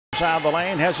Inside the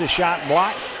lane, has a shot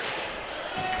blocked.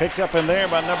 Picked up in there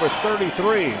by number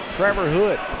 33, Trevor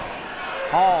Hood.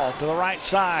 Hall to the right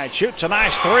side, shoots a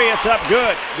nice three, it's up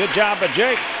good. Good job by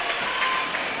Jake.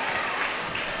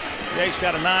 Jake's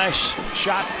got a nice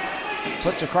shot,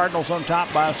 puts the Cardinals on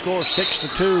top by a score of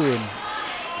 6-2.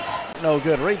 And no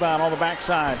good. Rebound on the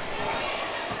backside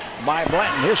by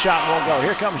Blanton. His shot won't go.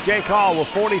 Here comes Jake Hall with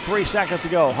 43 seconds to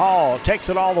go. Hall takes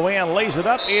it all the way and lays it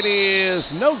up. It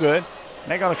is no good.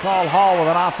 They're going to call Hall with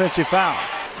an offensive foul.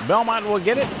 Belmont will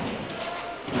get it.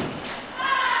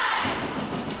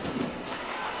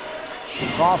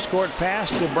 Cross-court pass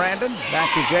to Brandon.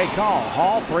 Back to Jake Hall.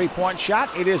 Hall, three-point shot.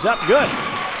 It is up good.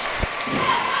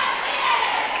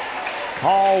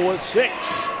 Hall with 6.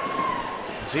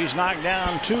 As he's knocked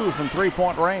down 2 from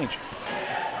three-point range.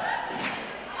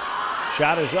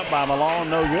 Shot is up by Malone.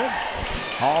 No good.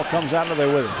 Hall comes out of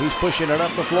there with it. He's pushing it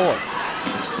up the floor.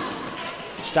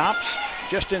 Stops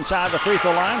just inside the free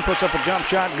throw line. Puts up a jump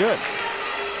shot. Good.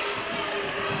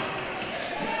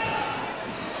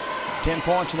 10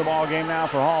 points in the ball game now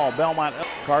for Hall. Belmont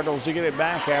Cardinals to get it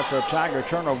back after a Tiger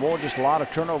turnover. Boy, just a lot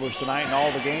of turnovers tonight in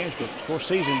all the games. But of course,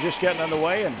 season just getting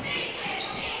underway. And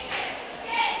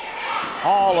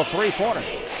Hall a three-pointer.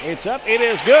 It's up. It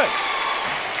is good.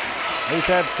 He's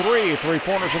had 3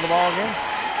 three-pointers in the ball game.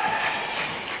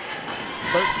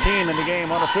 13 in the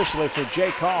game unofficially for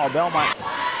Jake Hall. Belmont.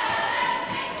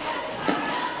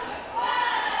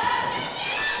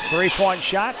 Three-point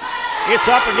shot. It's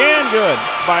up again, good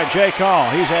by Jake Hall.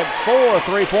 He's had 4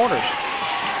 three-pointers.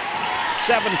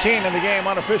 17 in the game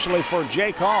unofficially for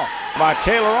Jake Hall by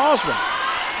Taylor Osmond.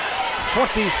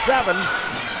 27-19.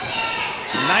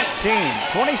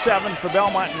 27 for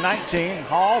Belmont, 19.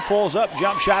 Hall pulls up,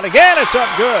 jump shot again. It's up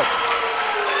good.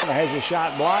 Has his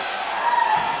shot blocked.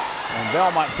 And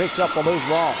Belmont picks up the loose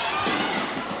ball.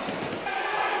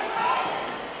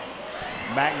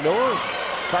 Backdoor.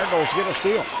 Cardinals get a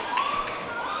steal.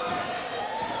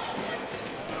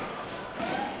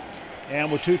 And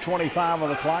with 2:25 on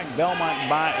the clock, Belmont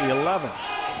by 11.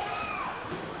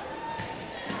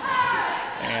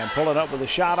 And pulling up with a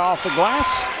shot off the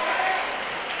glass.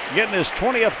 Getting his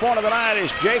 20th point of the night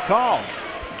is Jake Hall.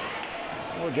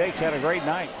 Well, Jake's had a great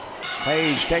night.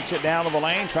 Page takes it down to the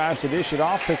lane, tries to dish it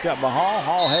off, picked up by Hall.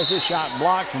 Hall has his shot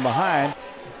blocked from behind.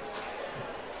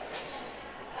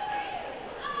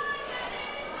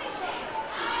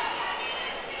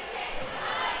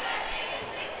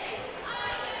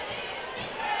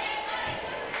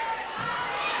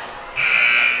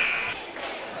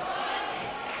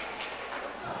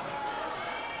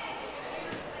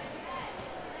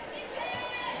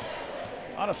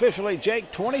 Unofficially,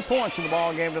 Jake, 20 points in the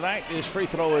ball game tonight. His free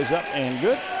throw is up and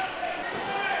good.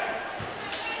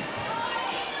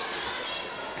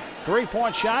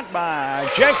 Three-point shot by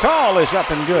Jake Hall is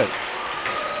up and good.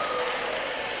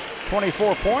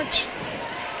 24 points.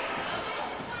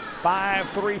 5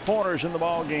 three-pointers in the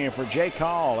ball game for Jake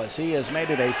Hall as he has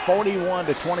made it a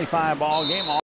 41-25 ball game.